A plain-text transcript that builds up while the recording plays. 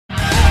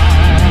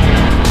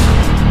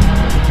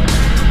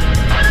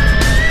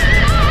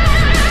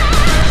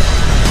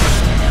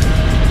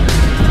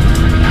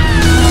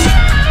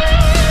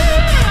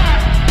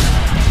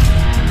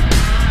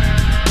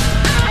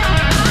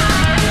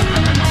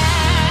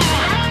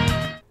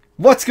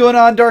What's going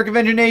on, Dark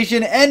Avenger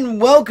Nation,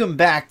 and welcome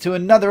back to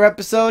another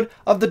episode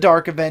of the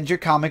Dark Avenger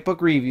Comic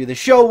Book Review, the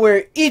show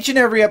where each and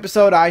every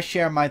episode I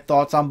share my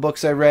thoughts on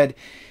books I read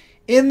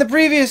in the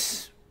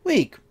previous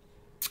week.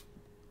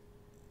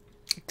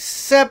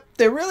 Except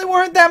there really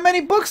weren't that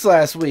many books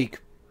last week.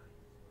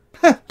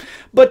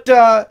 But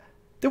there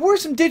were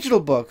some digital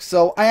books,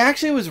 so I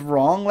actually was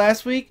wrong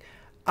last week.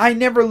 I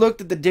never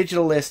looked at the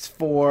digital lists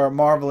for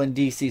Marvel and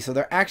DC, so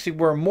there actually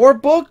were more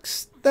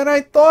books than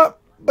I thought,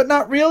 but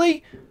not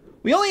really.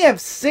 We only have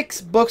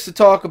 6 books to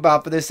talk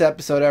about for this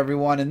episode,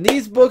 everyone, and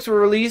these books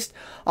were released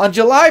on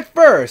July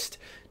 1st,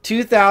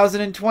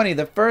 2020,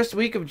 the first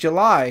week of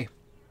July.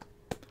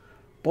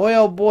 Boy,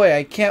 oh boy,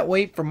 I can't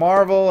wait for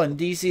Marvel and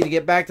DC to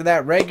get back to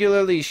that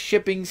regularly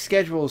shipping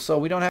schedule so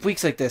we don't have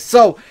weeks like this.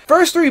 So,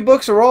 first 3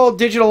 books are all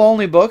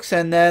digital-only books,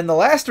 and then the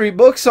last 3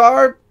 books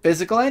are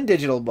physical and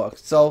digital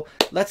books. So,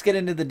 let's get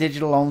into the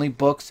digital-only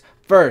books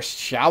first,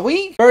 shall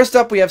we? First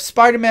up, we have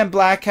Spider-Man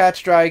Black Cat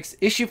Strikes,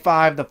 Issue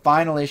 5, the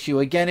final issue.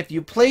 Again, if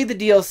you played the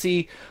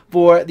DLC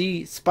for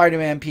the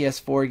Spider-Man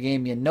PS4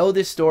 game, you know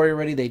this story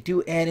already. They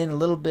do add in a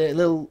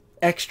little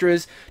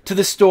extras to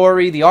the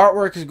story. The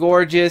artwork is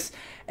gorgeous.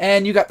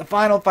 And you got the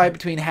final fight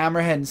between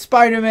Hammerhead and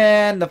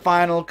Spider-Man, the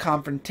final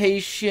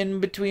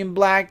confrontation between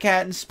Black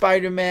Cat and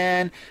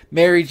Spider-Man,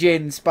 Mary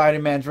Jane and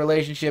Spider-Man's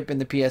relationship in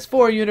the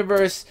PS4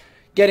 universe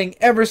getting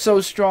ever so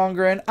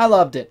stronger, and I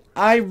loved it.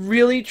 I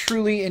really,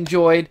 truly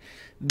enjoyed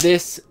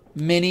this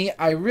mini.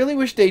 I really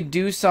wish they'd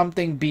do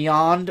something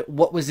beyond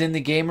what was in the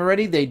game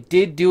already. They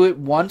did do it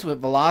once with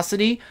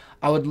Velocity.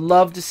 I would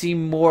love to see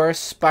more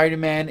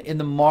Spider-Man in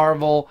the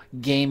Marvel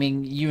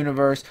gaming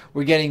universe.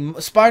 We're getting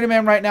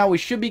Spider-Man right now. We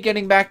should be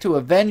getting back to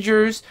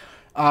Avengers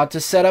to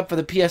set up for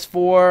the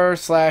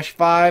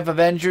PS4/5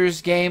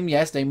 Avengers game.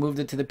 Yes, they moved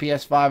it to the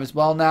PS5 as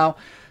well now.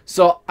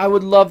 So I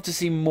would love to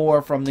see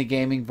more from the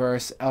gaming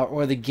verse,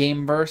 or the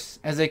game verse,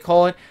 as they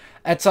call it,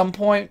 at some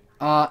point.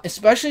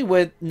 Especially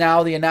with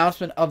now the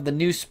announcement of the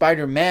new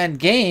Spider-Man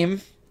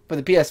game for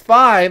the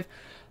PS5.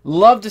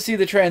 Love to see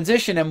the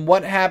transition and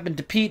what happened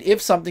to Pete,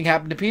 if something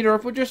happened to Pete, or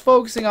if we're just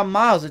focusing on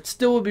Miles. It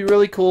still would be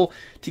really cool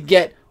to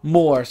get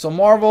more. So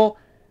Marvel,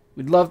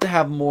 we'd love to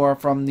have more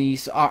from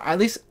these. At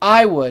least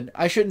I would.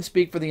 I shouldn't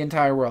speak for the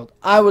entire world.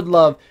 I would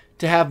love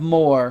to have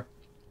more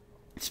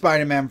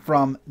Spider-Man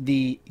from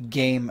the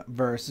game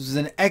verse. This is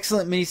an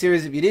excellent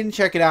miniseries. If you didn't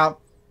check it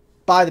out,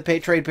 buy the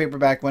trade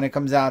paperback when it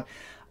comes out.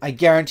 I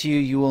guarantee you,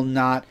 you will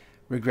not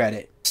regret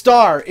it.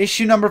 Star,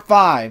 issue number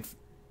 5.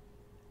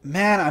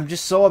 Man, I'm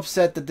just so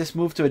upset that this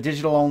moved to a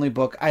digital-only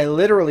book. I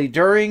literally,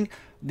 during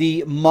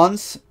the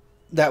months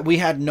that we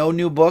had no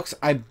new books,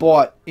 I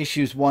bought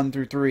issues 1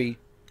 through 3,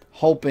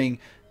 hoping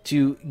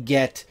to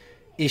get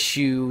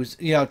issues,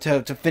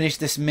 to finish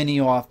this mini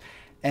off.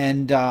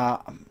 And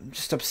I'm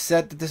just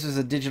upset that this is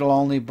a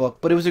digital-only book.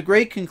 But it was a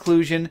great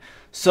conclusion.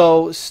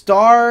 So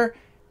Star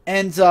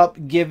ends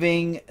up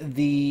giving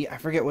I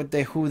forget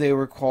who they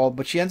were called,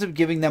 but she ends up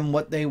giving them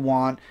what they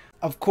want.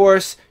 Of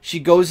course, she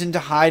goes into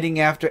hiding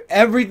after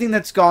everything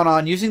that's gone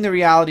on. Using the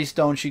Reality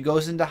Stone, she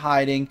goes into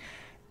hiding.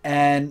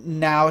 And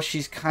now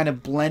she's kind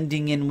of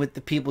blending in with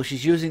the people.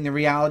 She's using the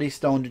Reality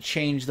Stone to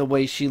change the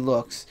way she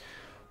looks.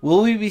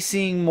 Will we be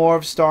seeing more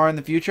of Star in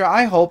the future?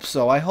 I hope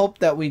so. I hope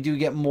that we do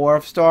get more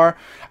of Star.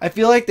 I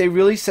feel like they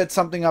really set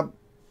something up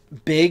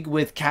big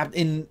with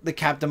in the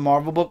Captain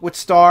Marvel book with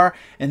Star.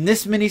 And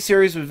this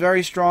miniseries was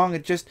very strong.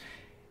 It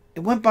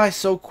went by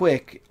so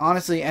quick,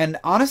 honestly. And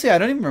honestly, I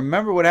don't even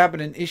remember what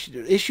happened in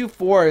issue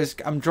 4.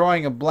 I'm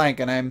drawing a blank,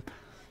 and I'm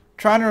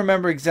trying to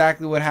remember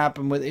exactly what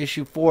happened with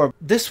issue 4.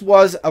 This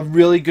was a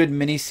really good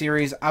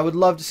miniseries. I would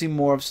love to see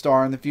more of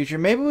Star in the future.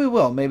 Maybe we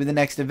will. Maybe the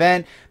next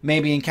event.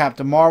 Maybe in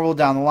Captain Marvel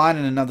down the line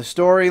in another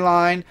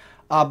storyline.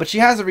 But she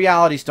has a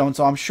Reality Stone,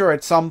 so I'm sure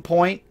at some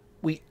point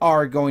we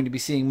are going to be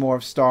seeing more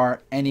of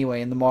Star anyway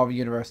in the Marvel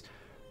Universe.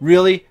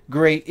 Really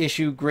great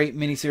issue, great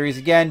miniseries.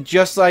 Again,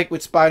 just like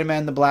with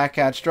Spider-Man the Black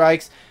Cat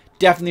Strikes,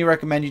 definitely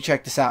recommend you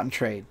check this out and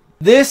trade.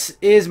 This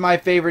is my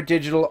favorite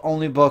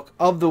digital-only book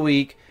of the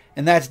week,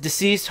 and that's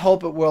DCeased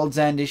Hope at World's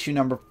End, issue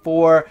number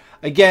 4.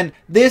 Again,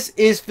 this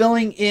is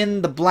filling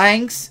in the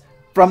blanks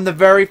from the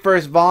very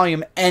first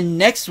volume, and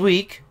next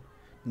week,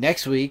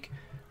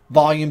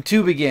 volume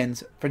 2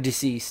 begins for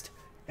DCeased.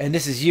 And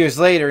this is years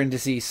later in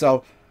DCeased,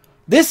 so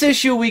this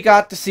issue, we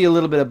got to see a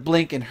little bit of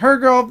Blink and her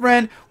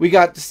girlfriend. We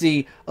got to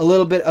see a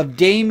little bit of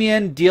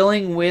Damian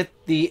dealing with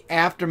the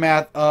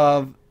aftermath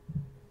of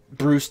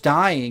Bruce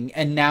dying.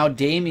 And now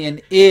Damian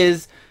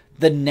is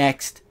the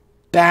next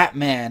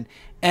Batman.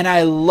 And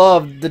I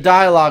loved the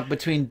dialogue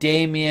between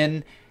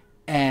Damian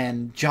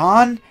and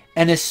John.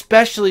 And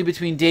especially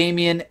between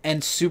Damian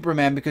and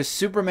Superman. Because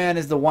Superman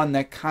is the one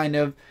that kind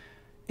of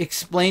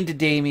explained to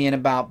Damian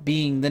about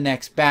being the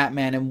next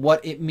Batman and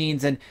what it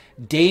means, and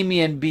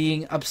Damian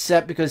being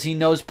upset because he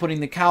knows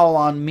putting the cowl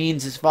on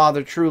means his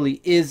father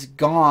truly is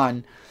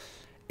gone.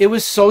 It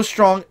was so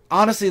strong.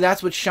 Honestly,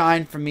 that's what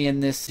shined for me in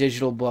this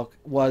digital book,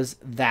 was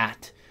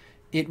that.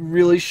 It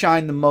really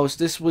shined the most.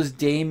 This was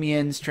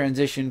Damian's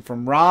transition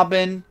from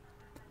Robin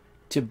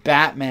to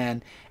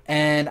Batman.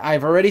 And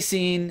I've already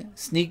seen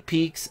sneak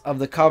peeks of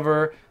the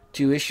cover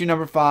to issue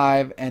number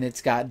 5, and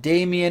it's got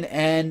Damian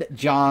and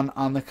John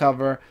on the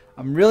cover.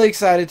 I'm really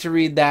excited to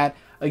read that.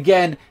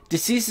 Again,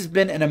 DCeased has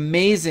been an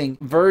amazing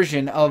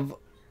version of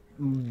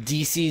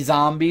DC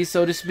Zombies,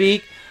 so to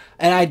speak,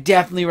 and I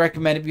definitely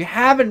recommend it. If you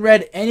haven't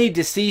read any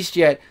DCeased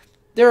yet,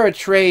 there are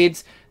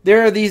trades,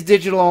 there are these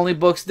digital-only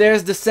books,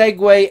 there's the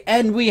segue,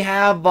 and we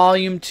have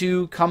Volume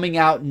 2 coming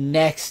out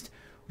next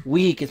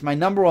week. It's my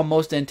 #1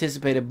 most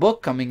anticipated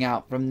book coming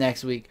out from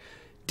next week.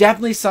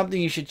 Definitely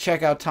something you should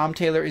check out. Tom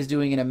Taylor is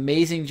doing an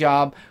amazing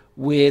job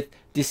with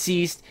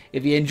DCeased.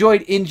 If you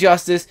enjoyed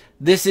Injustice,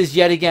 this is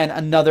yet again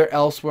another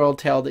Elseworld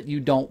tale that you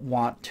don't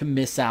want to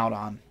miss out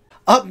on.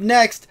 Up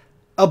next,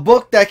 a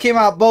book that came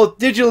out both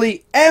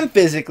digitally and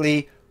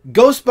physically,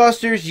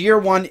 Ghostbusters Year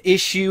 1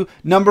 issue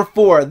number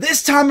 4.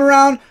 This time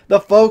around, the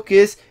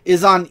focus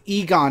is on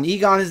Egon.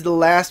 Egon is the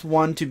last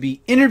one to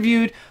be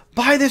interviewed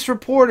by this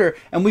reporter,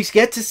 and we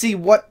get to see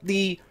what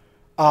the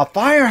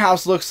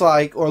firehouse looks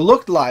like, or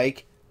looked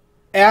like,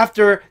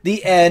 after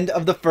the end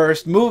of the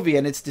first movie,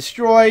 and it's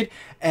destroyed,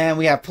 and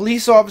we have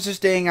police officers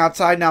staying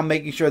outside now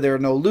making sure there are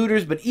no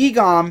looters, but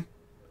Egon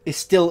is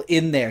still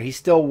in there. He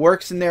still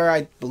works in there.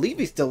 I believe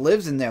he still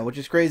lives in there, which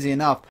is crazy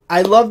enough.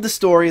 I love the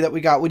story that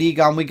we got with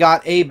Egon. We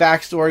got a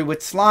backstory with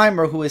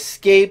Slimer, who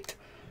escaped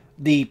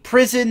the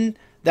prison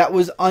that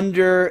was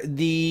under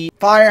the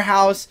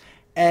firehouse,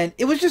 and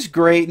it was just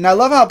great. And I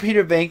love how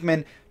Peter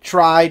Venkman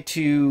tried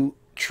to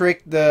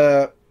trick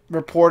the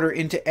reporter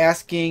into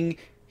asking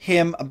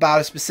him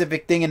about a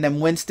specific thing, and then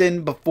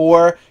Winston,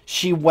 before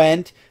she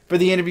went for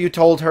the interview,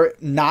 told her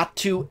not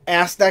to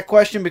ask that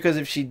question, because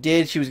if she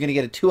did, she was going to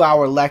get a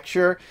 2-hour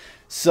lecture.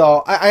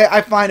 So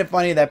I find it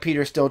funny that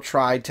Peter still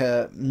tried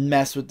to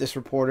mess with this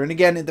reporter. And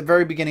again, at the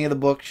very beginning of the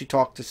book, she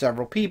talked to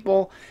several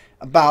people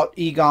about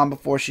Egon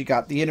before she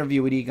got the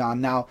interview with Egon.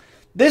 Now,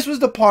 this was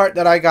the part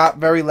that I got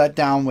very let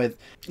down with.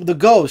 The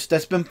ghost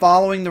that's been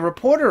following the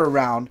reporter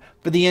around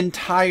for the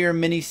entire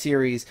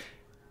miniseries,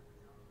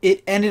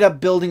 it ended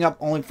up building up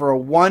only for a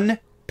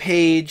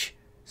 1-page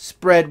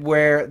spread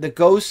where the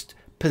ghost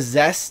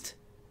possessed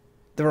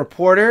the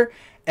reporter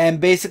and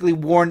basically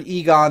warned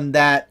Egon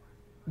that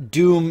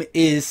doom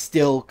is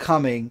still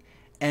coming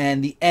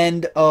and the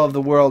end of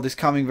the world is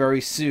coming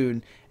very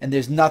soon, and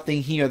there's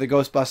nothing he or the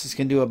Ghostbusters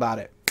can do about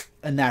it.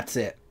 And that's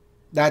it.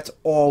 That's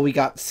all we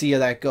got to see of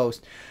that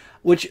ghost,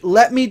 which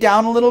let me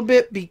down a little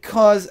bit,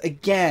 because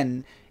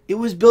again, it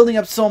was building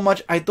up so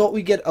much. I thought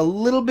we'd get a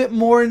little bit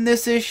more in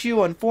this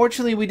issue.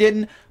 Unfortunately, we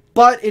didn't.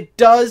 But it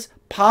does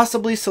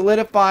possibly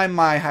solidify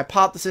my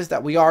hypothesis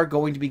that we are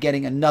going to be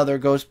getting another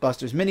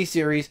Ghostbusters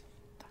miniseries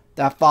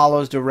that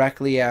follows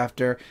directly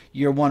after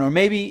Year 1, or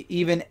maybe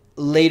even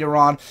later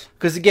on.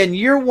 Because again,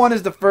 Year 1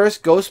 is the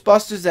first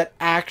Ghostbusters that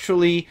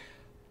actually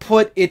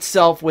put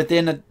itself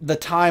within the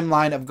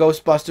timeline of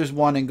Ghostbusters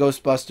 1 and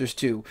Ghostbusters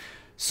 2.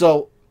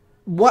 So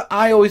what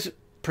I always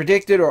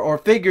predicted or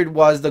figured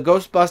was the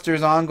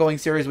Ghostbusters ongoing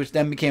series, which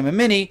then became a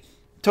mini,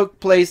 took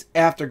place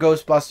after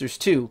Ghostbusters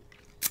 2.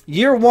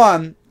 Year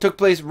 1 took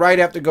place right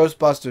after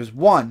Ghostbusters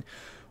 1.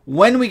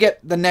 When we get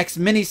the next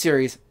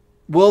miniseries,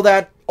 will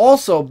that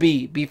also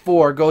be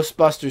before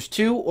Ghostbusters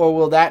 2, or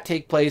will that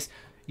take place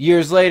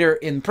years later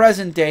in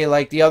present day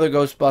like the other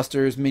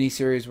Ghostbusters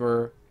miniseries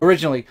were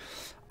originally?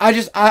 I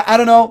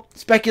don't know,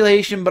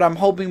 speculation, but I'm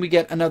hoping we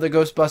get another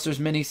Ghostbusters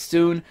mini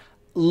soon.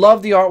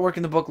 Love the artwork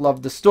in the book,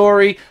 love the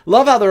story,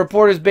 love how the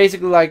reporter's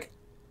basically like,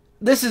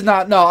 this is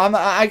not, no,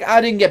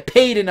 I didn't get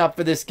paid enough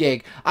for this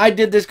gig. I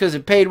did this because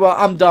it paid well,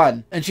 I'm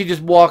done. And she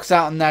just walks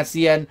out and that's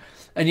the end.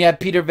 And you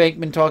had Peter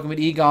Venkman talking with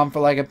Egon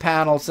for like a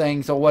panel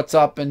saying, so what's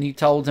up? And he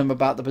told him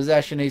about the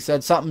possession. He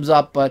said, something's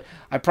up, but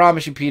I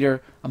promise you,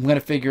 Peter, I'm going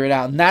to figure it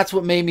out. And that's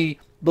what made me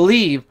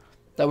believe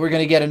that we're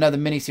going to get another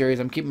miniseries.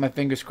 I'm keeping my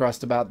fingers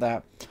crossed about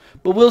that.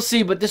 But we'll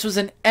see. But this was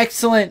an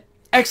excellent,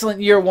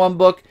 excellent Year 1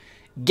 book.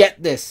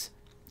 Get this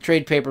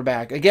trade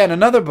paperback. Again,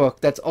 another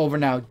book that's over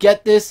now.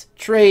 Get this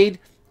trade.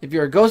 If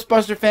you're a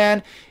Ghostbuster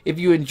fan, if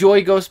you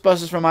enjoy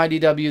Ghostbusters from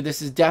IDW,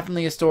 this is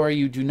definitely a story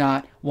you do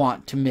not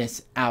want to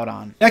miss out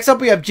on. Next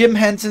up, we have Jim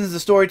Henson's The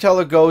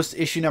Storyteller Ghost,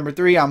 issue number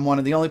 3. I'm one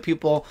of the only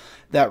people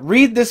that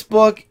read this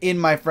book in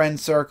my friend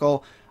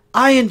circle.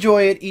 I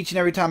enjoy it each and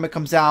every time it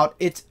comes out.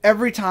 It's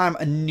every time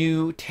a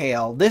new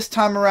tale. This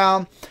time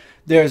around,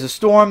 there's a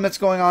storm that's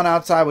going on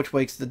outside, which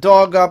wakes the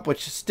dog up,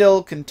 which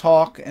still can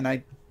talk.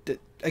 And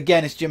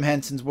again, it's Jim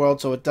Henson's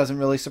world, so it doesn't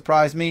really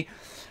surprise me.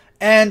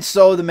 And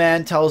so the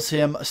man tells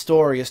him a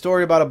story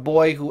about a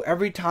boy who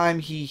every time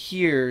he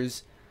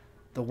hears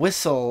the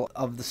whistle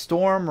of the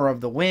storm or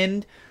of the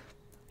wind,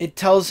 it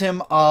tells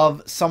him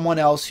of someone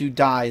else who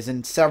dies,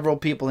 and several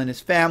people in his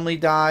family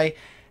die.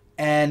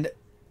 And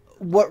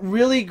what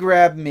really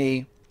grabbed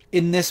me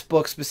in this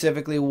book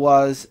specifically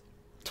was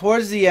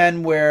towards the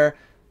end where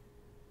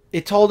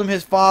it told him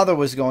his father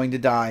was going to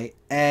die,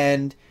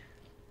 and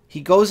he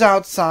goes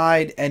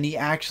outside and he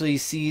actually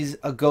sees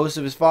a ghost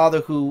of his father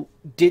who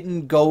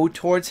didn't go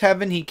towards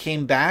heaven. He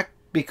came back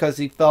because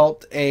he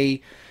felt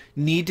a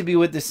need to be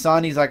with his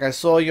son. He's like, I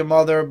saw your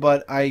mother,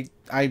 but I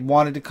I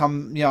wanted to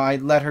come, I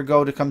let her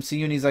go to come see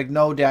you. And he's like,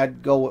 no,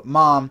 Dad, go with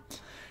Mom.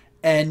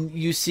 And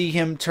you see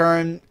him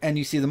turn and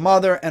you see the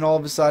mother, and all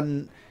of a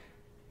sudden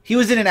he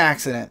was in an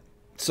accident.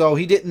 So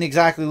he didn't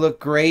exactly look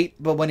great,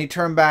 but when he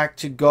turned back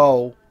to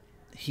go,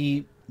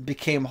 he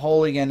became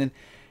whole again. And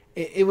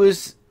it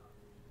was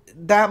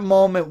that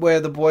moment where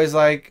the boy's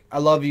like, I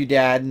love you,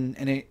 Dad.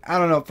 And I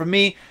don't know, for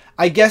me,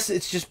 I guess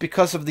it's just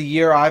because of the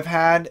year I've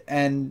had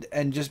and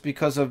just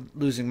because of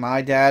losing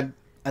my dad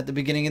at the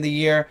beginning of the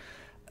year.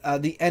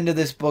 The end of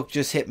this book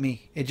just hit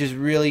me. It just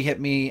really hit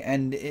me.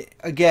 And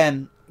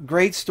again,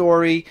 great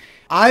story.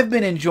 I've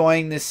been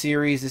enjoying this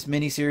series, this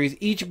mini-series.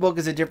 Each book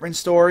is a different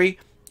story.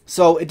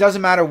 So it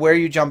doesn't matter where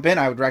you jump in.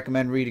 I would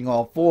recommend reading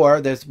all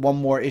 4. There's one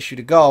more issue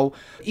to go.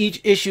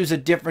 Each issue is a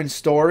different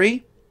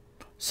story.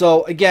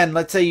 So again,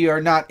 let's say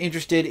you're not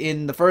interested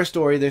in the first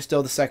story. There's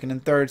still the second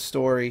and third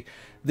story.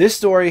 This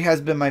story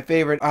has been my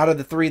favorite out of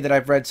the 3 that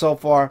I've read so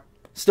far.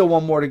 Still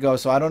one more to go.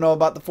 So I don't know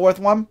about the 4th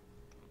one.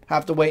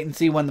 Have to wait and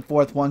see when the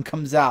 4th one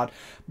comes out.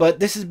 But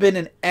this has been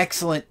an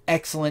excellent,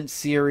 excellent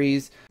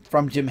series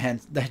from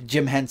the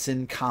Jim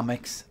Henson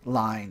Comics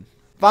line.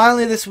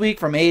 Finally this week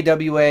from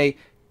AWA,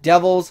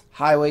 Devil's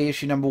Highway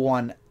issue number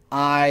 1.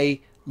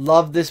 I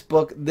love this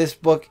book. This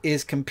book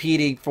is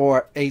competing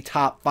for a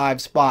top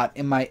 5 spot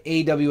in my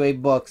AWA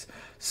books.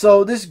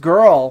 So this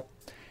girl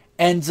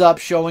ends up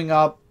showing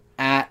up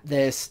at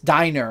this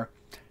diner,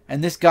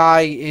 and this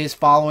guy is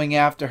following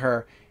after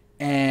her,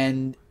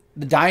 and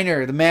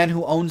the man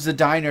who owns the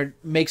diner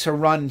makes her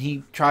run, and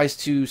he tries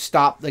to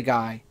stop the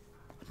guy.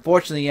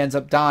 Unfortunately, he ends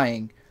up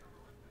dying.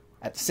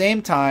 At the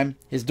same time,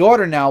 his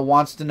daughter now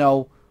wants to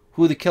know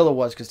who the killer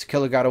was because the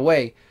killer got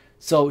away.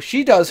 So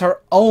she does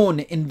her own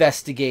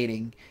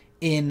investigating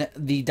in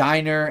the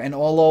diner and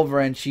all over,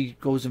 and she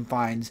goes and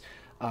finds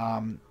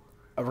a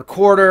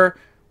recorder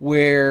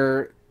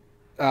where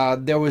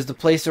there was the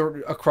place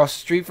across the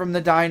street from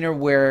the diner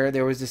where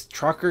there was this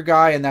trucker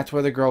guy, and that's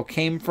where the girl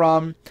came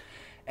from.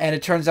 And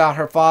it turns out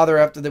her father,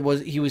 after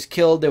he was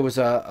killed, there was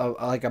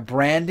like a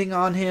branding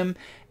on him,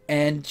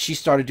 and she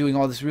started doing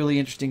all this really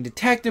interesting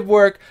detective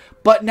work.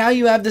 But now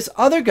you have this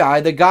other guy,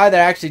 the guy that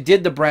actually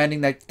did the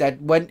branding,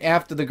 that went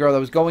after the girl, that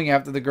was going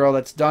after the girl,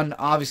 that's done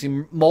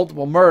obviously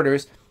multiple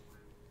murders.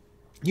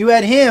 You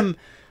had him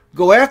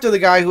go after the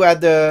guy who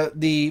had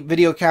the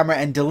video camera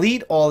and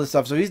delete all this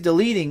stuff. So he's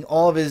deleting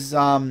all of his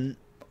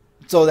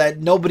so that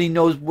nobody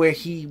knows where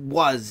he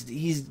was.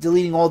 He's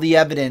deleting all the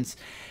evidence.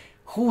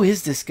 Who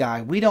is this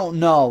guy? We don't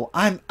know.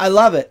 I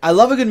love it. I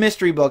love a good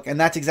mystery book, and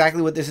that's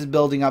exactly what this is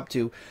building up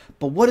to.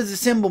 But what does the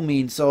symbol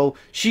mean? So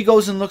she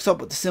goes and looks up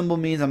what the symbol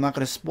means. I'm not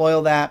going to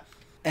spoil that.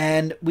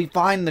 And we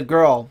find the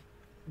girl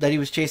that he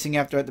was chasing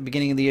after at the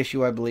beginning of the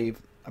issue, I believe.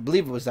 I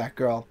believe it was that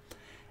girl.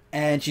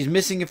 And she's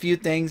missing a few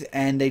things,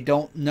 and they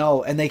don't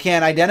know. And they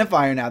can't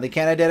identify her now. They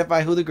can't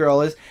identify who the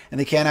girl is, and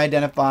they can't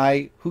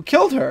identify who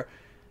killed her.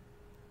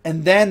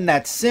 And then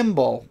that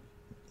symbol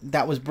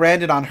that was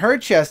branded on her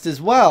chest as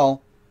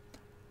well.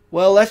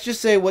 Well, let's just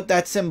say what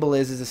that symbol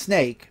is a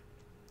snake.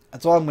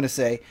 That's all I'm going to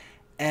say.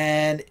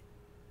 And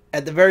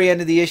at the very end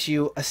of the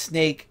issue, a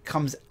snake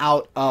comes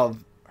out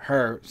of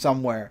her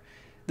somewhere.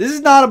 This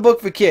is not a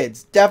book for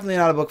kids. Definitely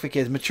not a book for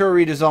kids. Mature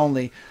readers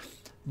only.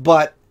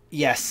 But,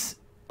 yes.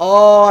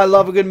 Oh, I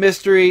love a good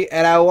mystery.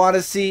 And I want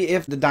to see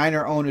if the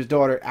diner owner's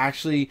daughter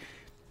actually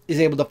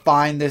is able to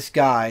find this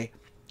guy.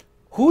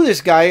 Who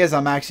this guy is,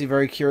 I'm actually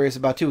very curious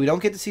about, too. We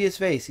don't get to see his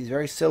face. He's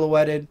very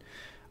silhouetted.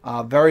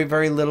 Very,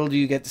 very little do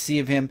you get to see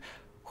of him.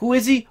 Who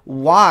is he?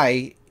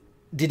 Why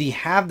did he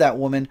have that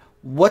woman?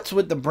 What's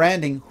with the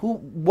branding?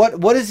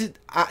 What is it?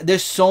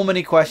 There's so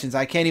many questions.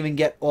 I can't even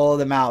get all of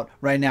them out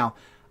right now.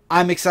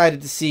 I'm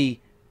excited to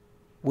see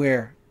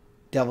where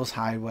Devil's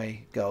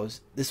Highway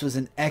goes. This was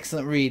an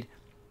excellent read.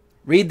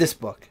 Read this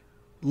book.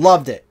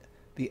 Loved it.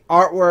 The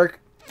artwork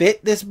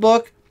fit this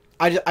book.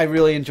 I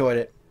really enjoyed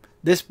it.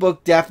 This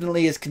book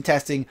definitely is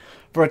contesting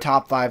for a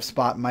top 5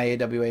 spot in my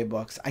AWA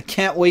books. I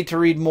can't wait to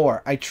read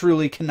more. I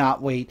truly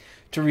cannot wait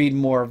to read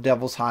more of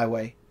Devil's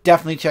Highway.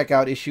 Definitely check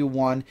out issue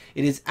 1.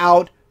 It is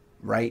out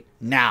right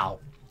now.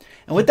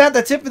 And with that,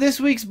 that's it for this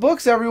week's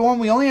books, everyone.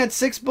 We only had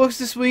 6 books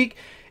this week.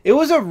 It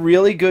was a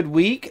really good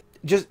week.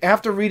 Just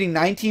after reading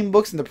 19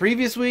 books in the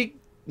previous week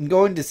and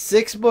going to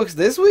 6 books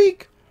this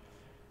week.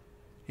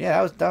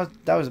 Yeah,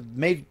 that was a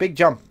big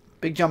jump.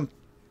 Big jump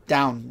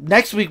down.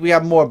 Next week we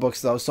have more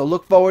books though, so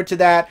look forward to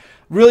that.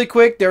 Really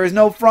quick, there is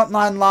no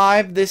Frontline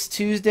Live this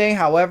Tuesday.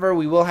 However,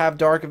 we will have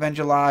Dark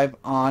Avenger Live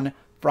on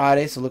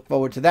Friday, so look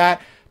forward to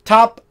that.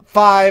 Top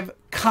 5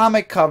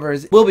 comic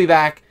covers will be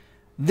back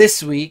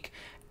this week.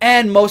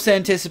 And Most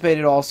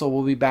Anticipated also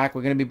will be back.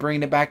 We're going to be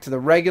bringing it back to the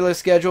regular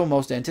schedule,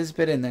 Most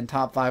Anticipated, and then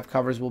top 5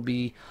 covers will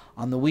be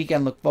on the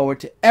weekend. Look forward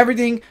to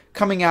everything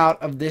coming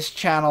out of this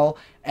channel.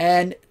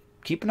 And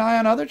keep an eye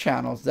on other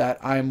channels that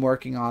I'm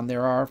working on.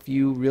 There are a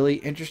few really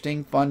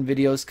interesting, fun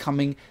videos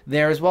coming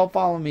there as well.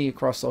 Follow me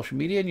across social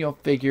media and you'll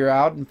figure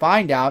out and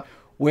find out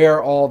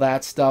where all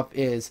that stuff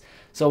is.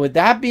 So with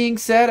that being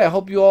said, I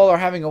hope you all are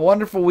having a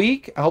wonderful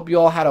week. I hope you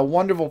all had a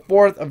wonderful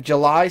 4th of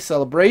July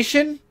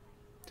celebration.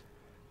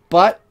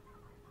 But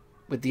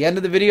with the end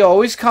of the video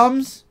always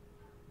comes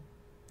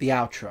the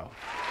outro.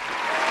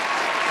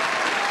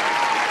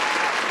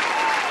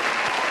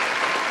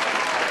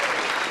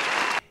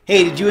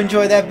 Hey, did you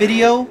enjoy that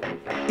video?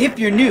 If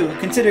you're new,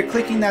 consider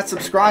clicking that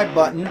subscribe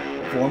button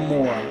for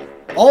more.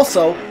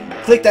 Also,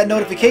 click that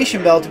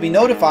notification bell to be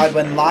notified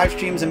when live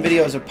streams and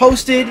videos are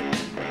posted.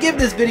 Give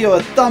this video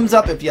a thumbs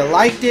up if you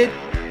liked it.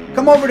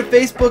 Come over to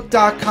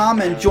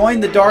Facebook.com and join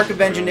the Dark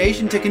Avenger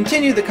Nation to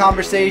continue the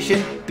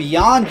conversation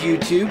beyond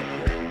YouTube.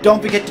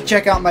 Don't forget to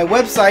check out my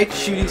website,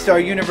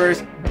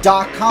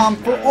 ShootingStarUniverse.com,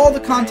 for all the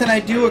content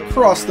I do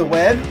across the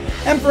web.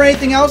 And for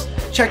anything else,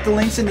 check the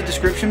links in the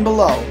description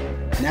below.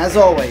 And as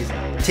always,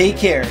 take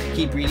care,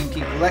 keep reading,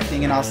 keep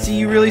collecting, and I'll see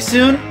you really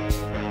soon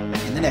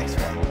in the next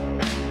one.